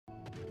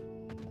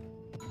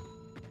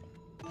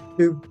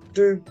Do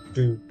do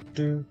do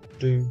do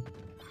do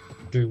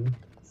do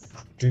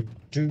do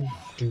do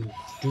do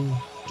do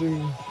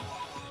do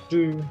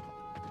do.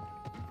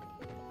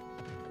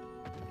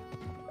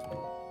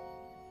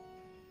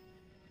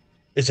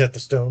 Is that the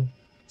stone?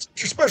 It's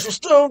your special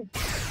stone.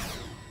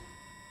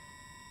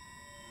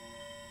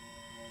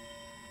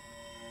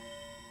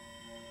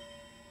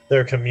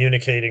 They're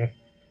communicating.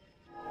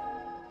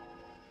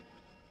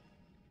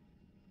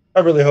 I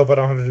really hope I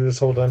don't have to do this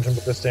whole dungeon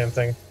with this damn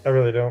thing. I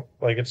really don't.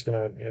 Like, it's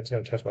gonna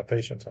test my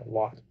patience a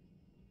lot.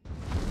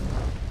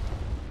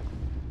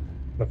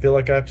 I feel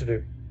like I have to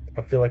do.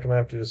 I feel like I'm gonna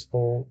have to do this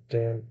whole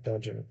damn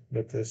dungeon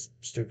with this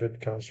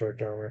stupid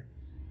construct armor.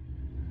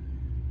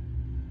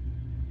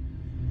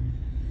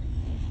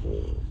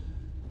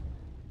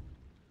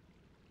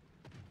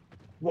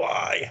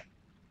 Why?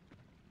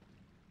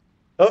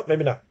 Oh,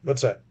 maybe not.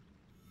 What's that?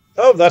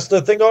 Oh, that's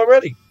the thing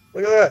already.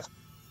 Look at that.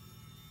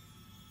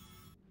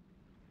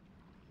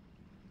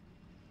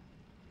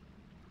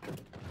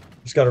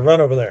 Just gotta run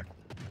over there.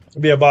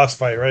 It'll be a boss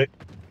fight, right?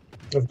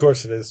 Of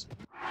course it is.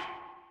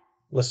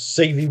 Let's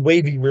savey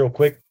wavy real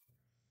quick.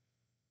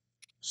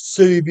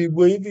 Savey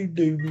wavy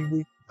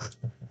doobie.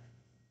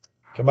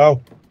 Come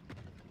on.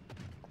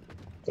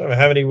 I don't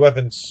have any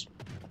weapons.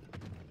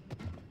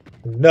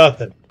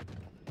 Nothing.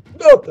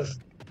 Nothing.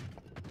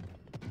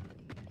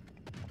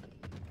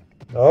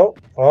 Oh,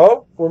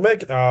 we're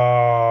making.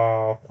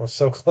 Oh, we're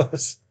so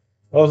close.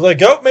 I was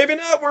like, oh, maybe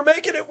not. We're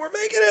making it. We're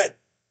making it.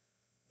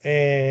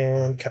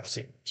 And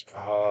cutscene.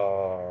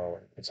 Oh,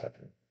 what's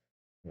happening?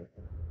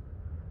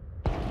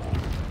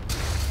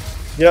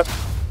 Yep.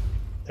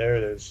 There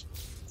it is.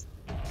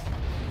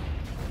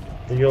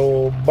 The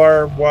old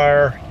barbed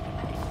wire.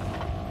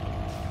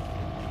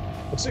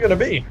 What's it gonna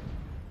be?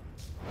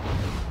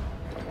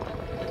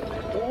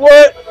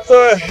 What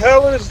the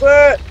hell is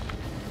that?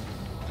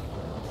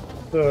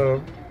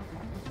 The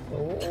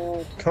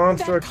old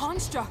construct. That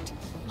construct!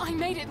 I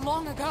made it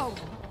long ago.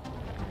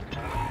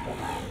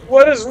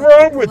 What is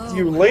wrong with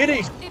you,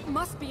 lady? It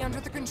must be under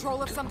the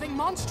control of something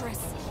monstrous.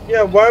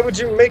 Yeah, why would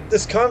you make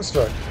this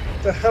construct?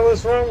 What the hell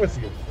is wrong with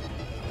you?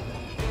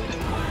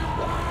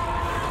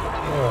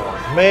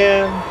 Oh,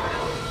 man.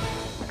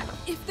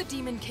 If the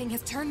Demon King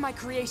has turned my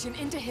creation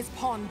into his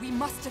pawn, we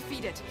must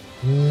defeat it.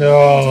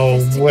 No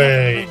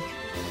way.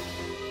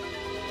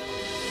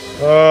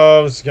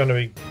 Oh, this is gonna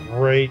be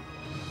great.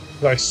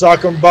 Like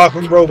sock 'em, bop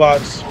 'em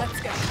robots.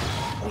 Let's go.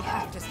 We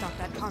have to stop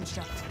that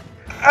construct.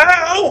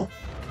 Ow!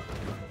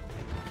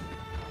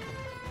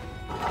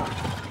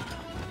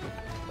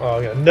 Oh,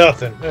 yeah,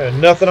 nothing.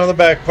 Nothing on the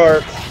back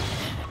part.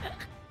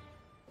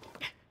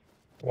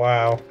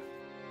 Wow.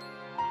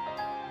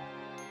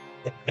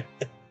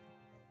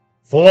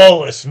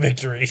 Flawless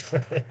victory.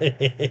 I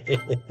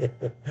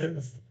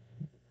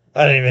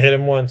didn't even hit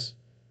him once.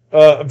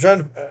 I was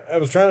trying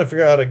to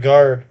figure out how to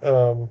guard. I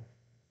don't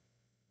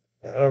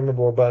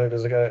remember what button it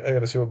is. I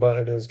gotta see what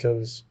button it is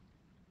because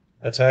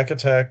attack.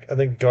 I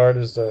think guard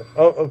is the.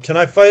 Oh, can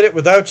I fight it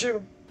without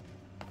you?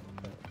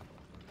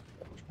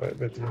 Fight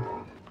with you.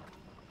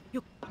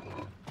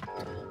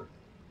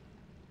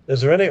 Is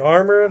there any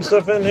armor and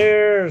stuff in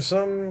here, or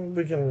something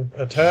we can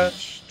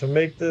attach to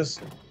make this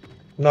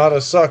not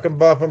a suck 'em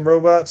bop 'em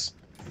robots?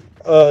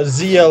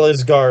 ZL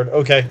is guard.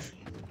 Okay.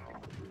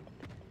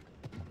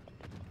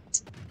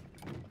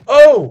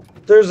 Oh,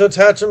 there's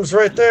attachments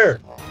right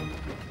there.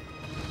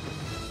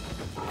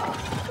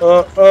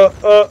 Oh,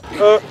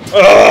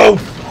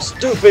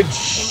 stupid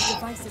These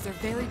devices are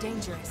very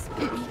dangerous.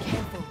 Be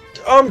careful.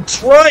 I'm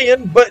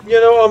trying, but you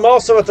know, I'm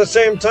also at the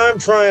same time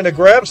trying to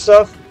grab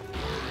stuff.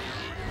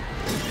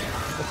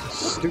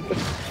 Stupid.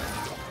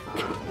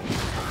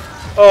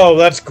 Oh,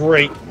 that's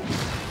great.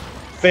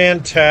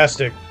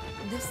 Fantastic.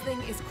 This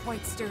thing is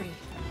quite sturdy.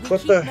 We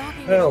What keep the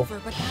knocking hell? It over,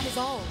 but that is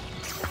all.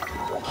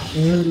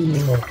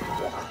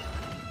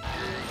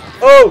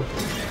 Oh!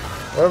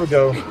 There we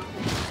go.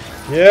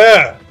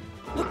 Yeah!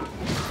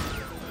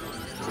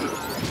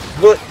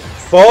 What?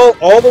 Fall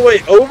all the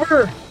way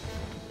over?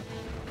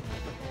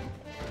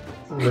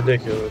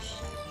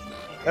 Ridiculous.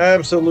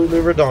 Absolutely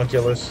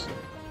redonkulous.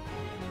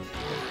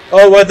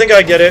 Oh, I think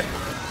I get it.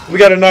 We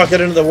gotta knock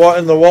it into the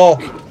wall.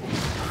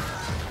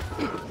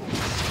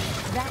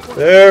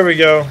 There we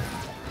go.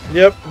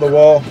 Yep, the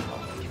wall.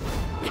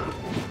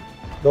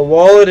 The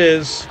wall it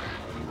is.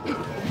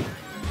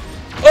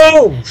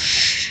 Oh,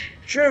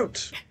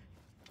 shoot.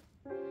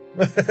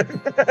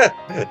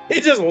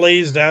 He just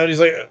lays down. He's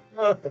like...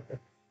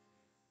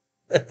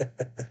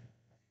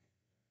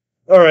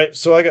 Alright,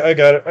 so I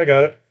got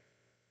it.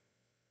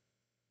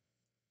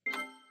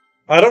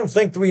 I don't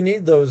think we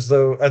need those,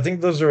 though. I think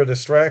those are a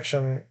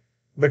distraction.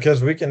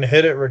 Because we can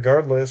hit it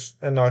regardless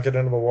and knock it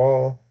into the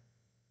wall.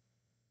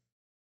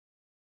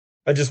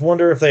 I just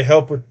wonder if they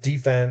help with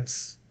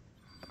defense.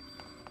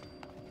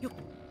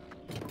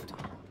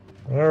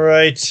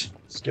 Alright,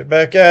 let's get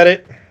back at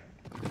it.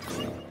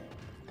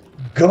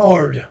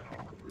 Guard!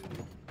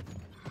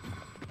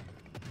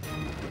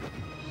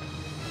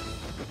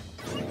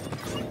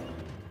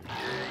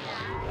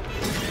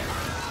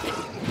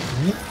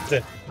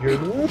 nothing. You're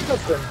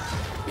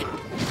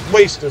nothing.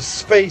 Waste of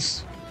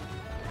space.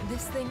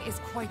 This thing is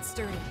quite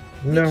sturdy.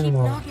 No. We keep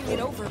knocking it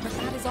over, but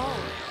that is all.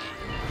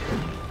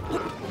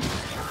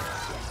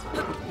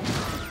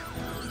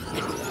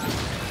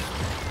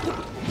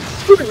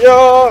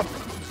 Yeah.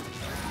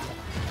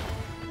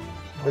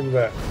 Where you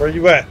at? Where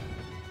you at?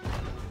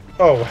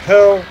 Oh,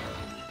 hell.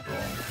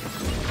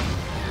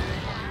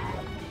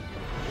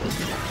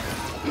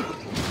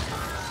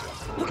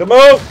 Come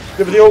on!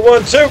 Give it the old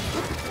 1-2.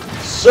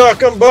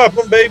 Suck 'em, bop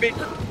 'em, baby.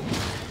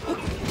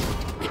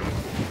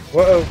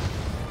 Uh-oh.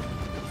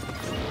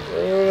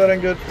 Oh, that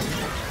ain't good.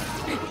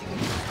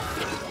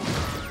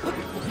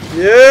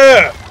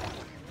 Yeah!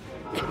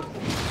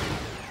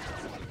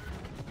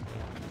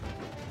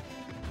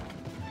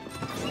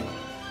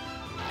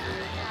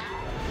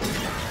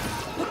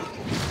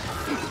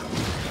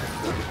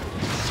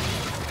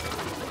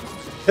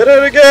 Hit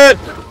it again!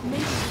 Maybe we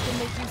can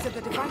make use of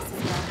the devices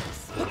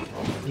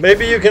around us.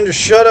 Maybe you can just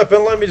shut up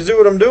and let me do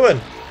what I'm doing.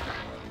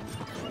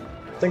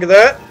 Think of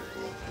that?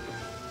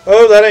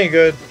 Oh, that ain't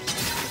good.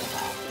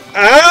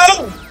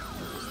 Ow!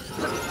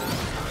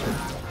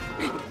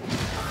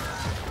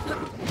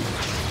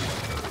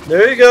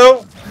 There you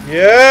go.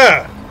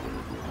 Yeah!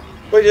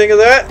 What do you think of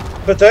that?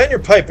 Put that in your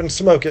pipe and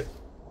smoke it.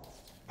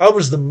 I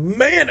was the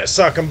man at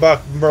sucking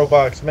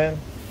robots, man.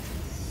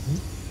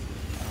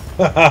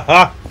 Ha ha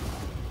ha!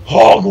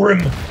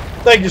 Hogrim!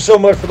 Thank you so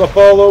much for the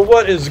follow.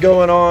 What is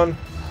going on?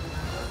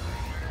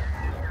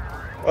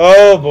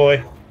 Oh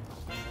boy.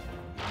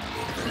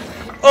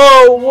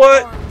 Oh,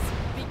 what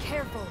Be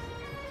careful.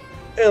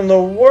 in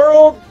the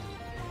world?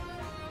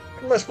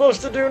 What am I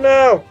supposed to do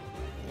now?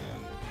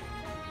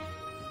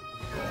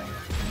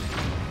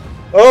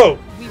 Oh!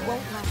 We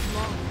won't last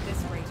long at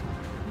this rate.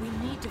 We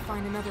need to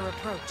find another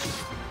approach.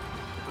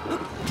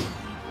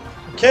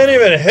 Can't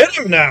even hit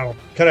him now.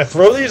 Can I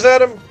throw these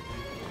at him?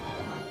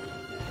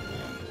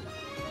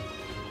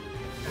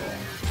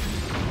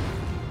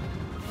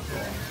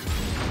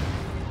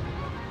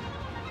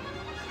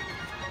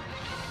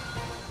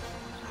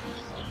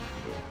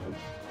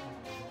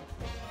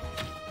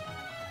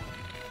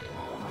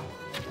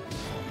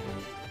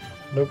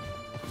 Nope.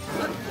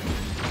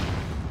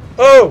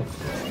 Oh!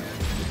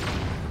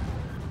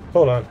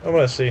 Hold on, I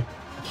want to see.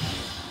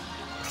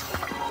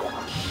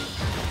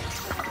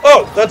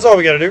 Oh, that's all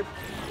we gotta do.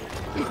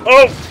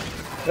 Oh!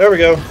 There we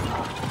go.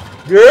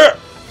 Yeah!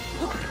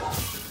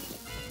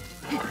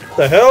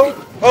 The hell?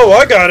 Oh,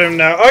 I got him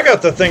now. I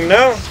got the thing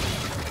now.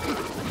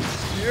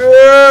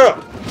 Yeah!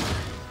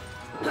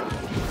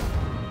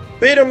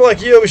 Beat him like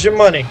he owes you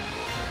money.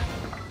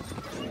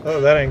 Oh,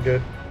 that ain't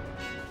good.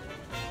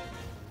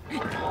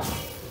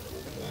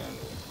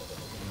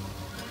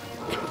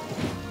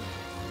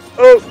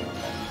 Oh!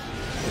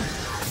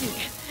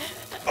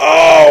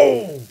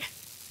 Oh!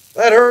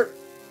 That hurt.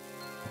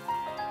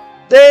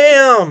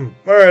 Damn!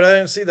 Alright, I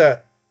didn't see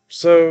that.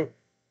 So,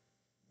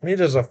 he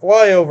does a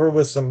flyover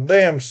with some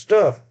damn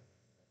stuff.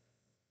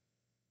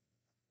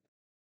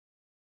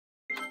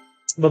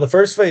 But the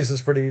first phase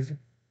is pretty easy.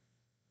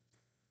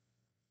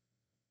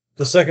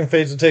 The second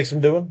phase it takes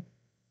some doing.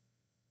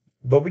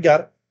 But we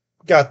got it.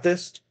 Got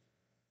this.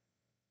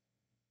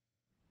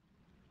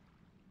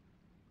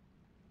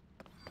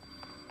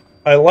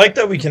 I like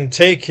that we can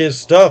take his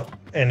stuff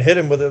and hit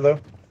him with it, though.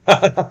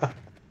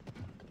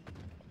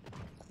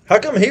 How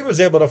come he was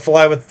able to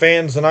fly with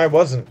fans and I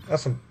wasn't?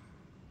 That's some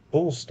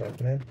bull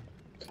stuff, man.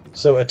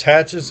 So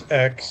attaches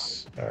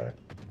X. Alright.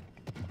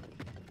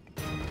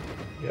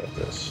 Got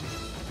this.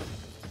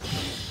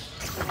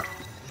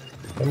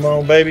 Come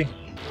on, baby.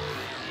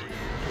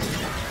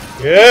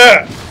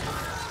 Yeah!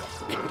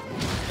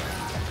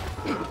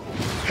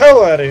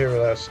 Hell out of here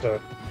with that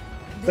stuff.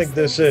 I think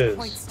this is.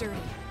 Quite sturdy.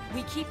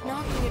 We keep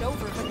knocking it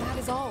over, but that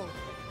is all.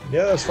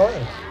 Yeah, that's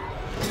fine.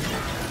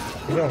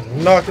 You're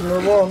gonna knock into the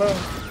wall now.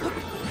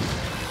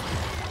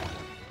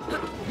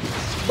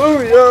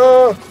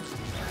 Booyah!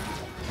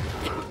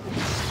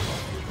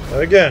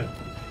 Again.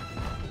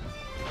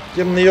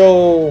 Give him the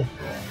old...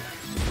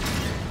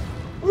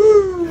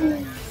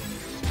 Woo!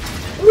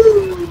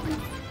 Woo!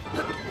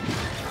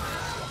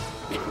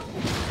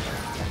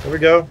 There we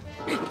go.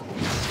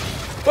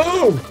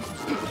 Boom!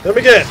 Let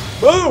me get.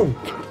 Boom!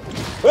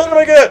 What did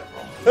I get?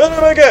 What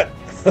did I get?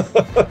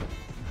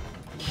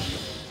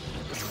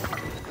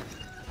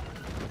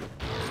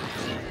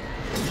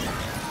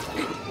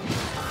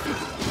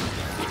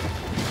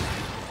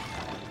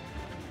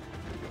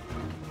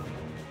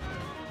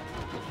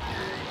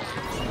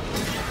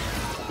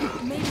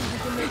 Maybe we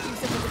can make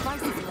use of the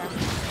devices around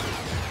us.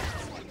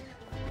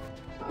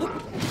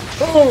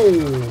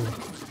 Boom!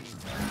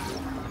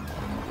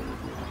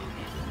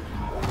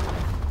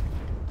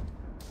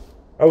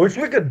 I wish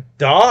we could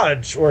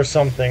dodge or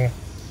something.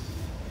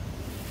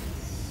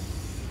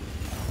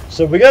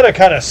 So we gotta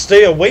kind of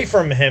stay away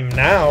from him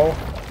now.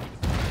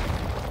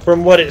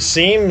 From what it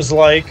seems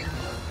like.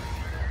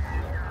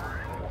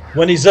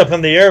 When he's up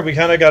in the air, we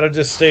kind of gotta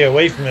just stay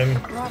away from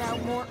him. Brought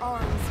out more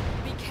arms.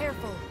 Be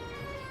careful.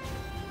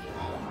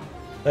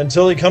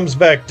 Until he comes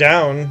back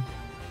down.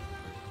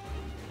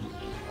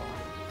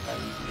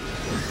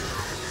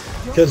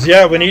 Because,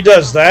 yeah, when he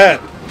does that...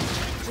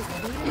 Just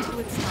wait until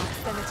it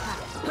stops, then attack.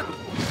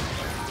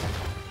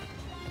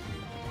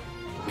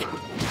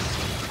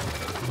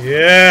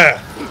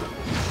 Yeah!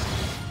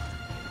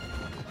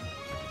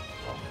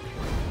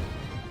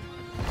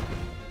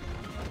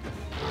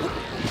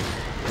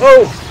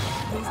 Oh!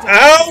 These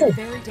Ow! are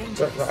very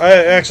dangerous.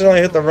 I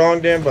accidentally hit the wrong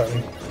damn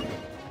button.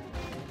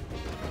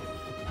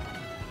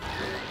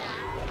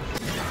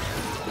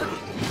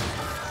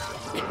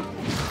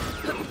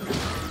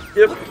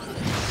 Yep.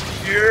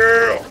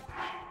 Yeah.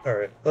 All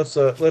right.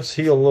 Let's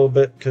heal a little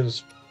bit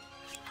because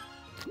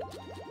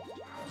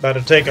about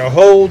to take a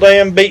whole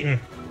damn beating.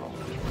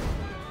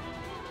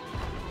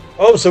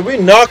 Oh, so we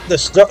knocked the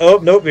stuff. Oh,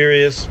 nope, here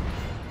he is.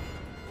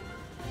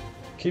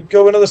 Keep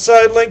going to the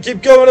side, Link.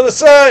 Keep going to the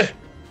side.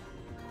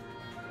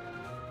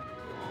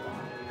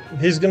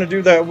 He's gonna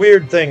do that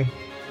weird thing.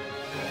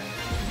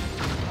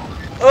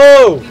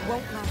 Oh! We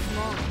won't last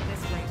long at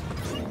this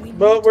rate. We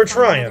Well, need we're to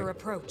find trying. another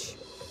approach.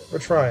 We're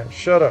trying.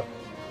 Shut up.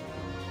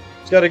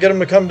 Just gotta get him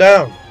to come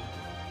down.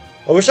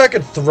 I wish I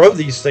could throw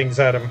these things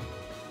at him.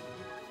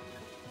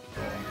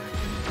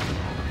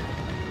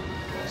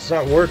 It's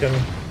not working.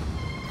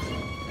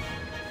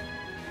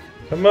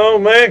 Come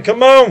on, man.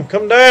 Come on.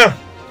 Come down.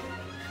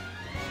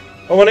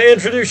 I want to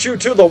introduce you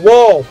to the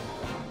wall.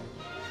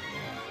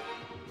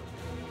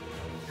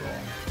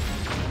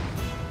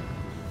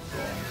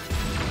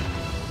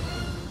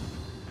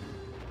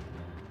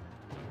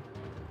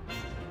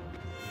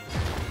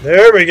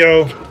 There we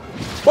go.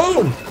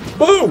 Boom!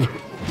 Boom!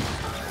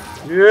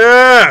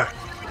 Yeah!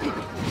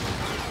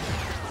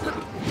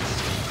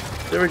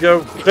 There we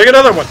go. Take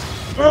another one.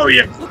 Oh,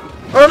 yeah.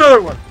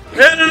 Another one.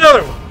 And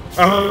another one.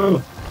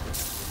 Oh.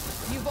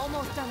 You've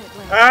almost done it,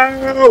 Link.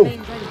 Ow! Remain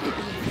ready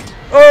for these.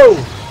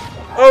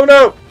 Oh! Oh,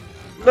 no!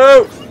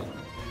 No!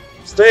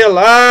 Stay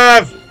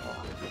alive!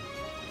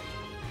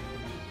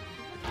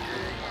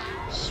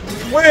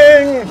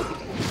 Swing!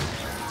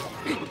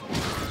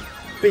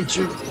 Beat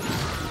you.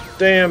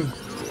 Damn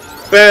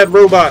bad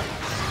robot.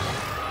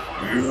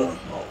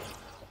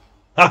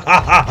 Ha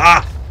ha ha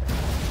ha!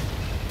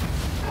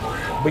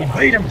 We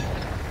beat him!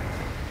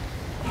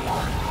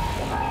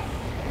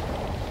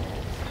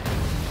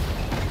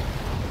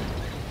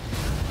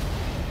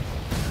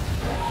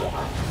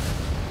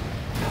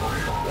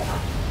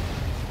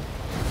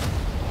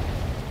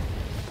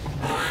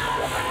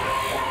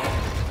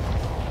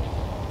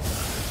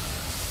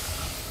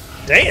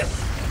 Damn!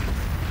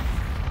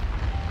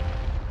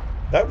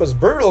 That was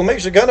brutal.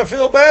 Makes you kind of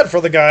feel bad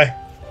for the guy.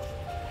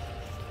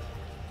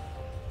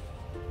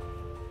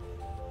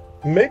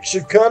 Makes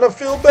you kind of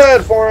feel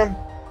bad for him.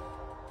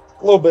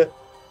 A little bit.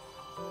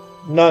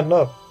 Not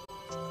enough.